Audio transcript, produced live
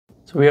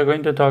So we are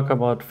going to talk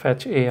about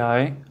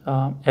Fetch.ai,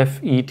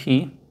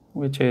 FET,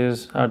 which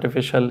is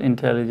artificial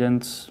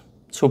intelligence,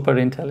 super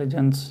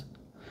intelligence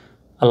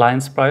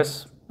alliance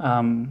price.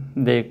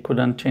 They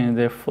couldn't change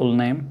their full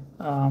name.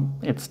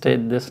 It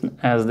stayed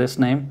this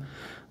name,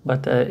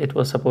 but it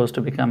was supposed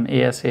to become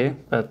ASA,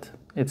 but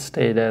it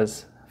stayed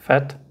as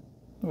FET,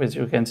 which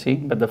you can see,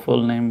 but the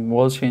full name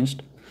was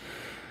changed.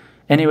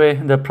 Anyway,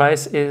 the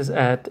price is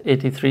at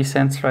 83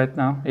 cents right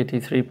now,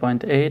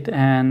 83.8,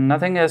 and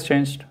nothing has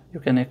changed.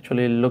 You can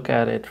actually look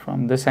at it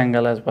from this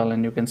angle as well,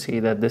 and you can see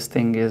that this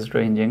thing is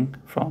ranging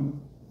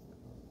from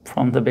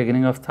the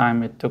beginning of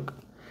time.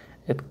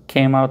 It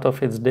came out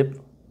of its dip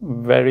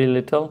very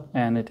little,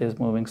 and it is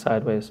moving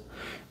sideways.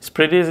 It's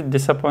pretty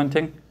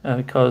disappointing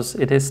because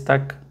it is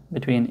stuck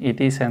between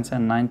 80 cents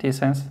and 90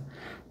 cents.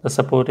 The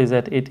support is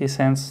at 80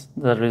 cents.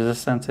 The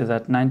resistance is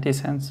at 90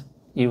 cents.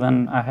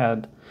 Even I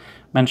had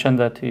mentioned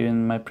that to you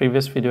in my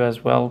previous video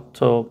as well.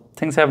 So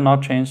things have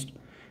not changed.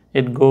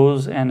 It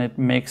goes and it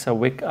makes a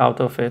wick out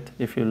of it.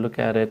 If you look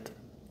at it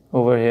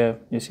over here,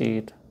 you see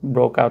it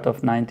broke out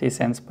of 90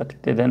 cents, but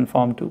it didn't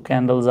form two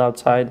candles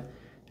outside,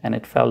 and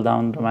it fell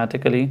down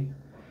dramatically.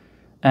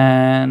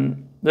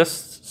 And this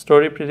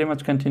story pretty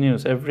much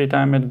continues. Every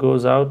time it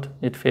goes out,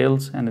 it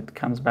fails and it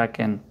comes back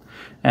in.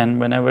 And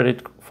whenever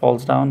it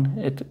falls down,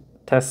 it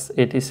tests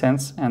 80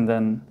 cents, and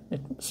then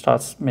it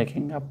starts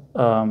making up,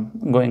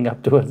 going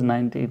up towards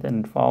 90,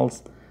 then it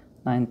falls,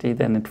 90,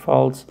 then it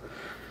falls.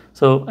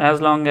 So as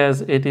long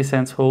as 80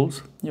 cents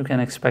holds, you can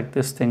expect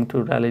this thing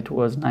to rally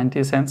towards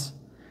 90 cents.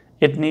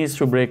 It needs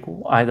to break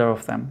either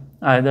of them.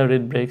 Either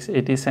it breaks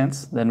 80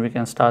 cents, then we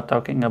can start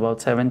talking about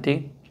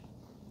 70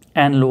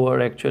 and lower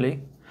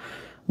actually.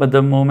 But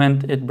the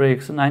moment it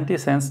breaks 90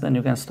 cents, then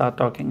you can start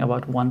talking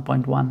about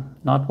 1.1,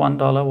 not $1,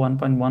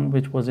 1.1,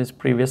 which was its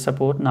previous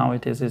support. Now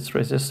it is its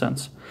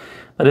resistance.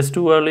 But it's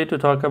too early to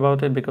talk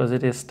about it because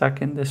it is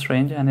stuck in this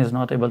range and is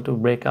not able to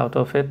break out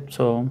of it.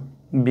 So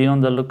be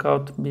on the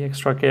lookout, be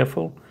extra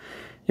careful.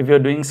 If you're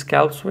doing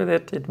scalps with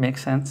it, it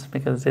makes sense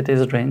because it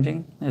is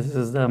ranging. This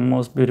is the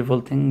most beautiful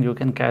thing you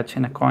can catch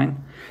in a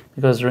coin,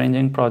 because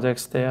ranging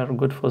projects, they are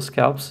good for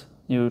scalps.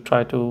 You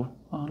try to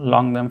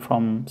long them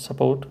from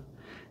support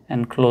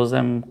and close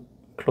them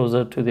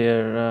closer to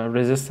their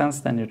resistance,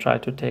 then you try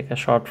to take a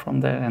short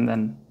from there and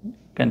then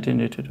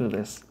continue to do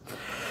this.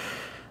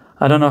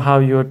 I don't know how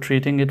you're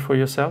treating it for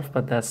yourself,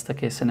 but that's the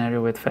case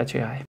scenario with Fetch.ai.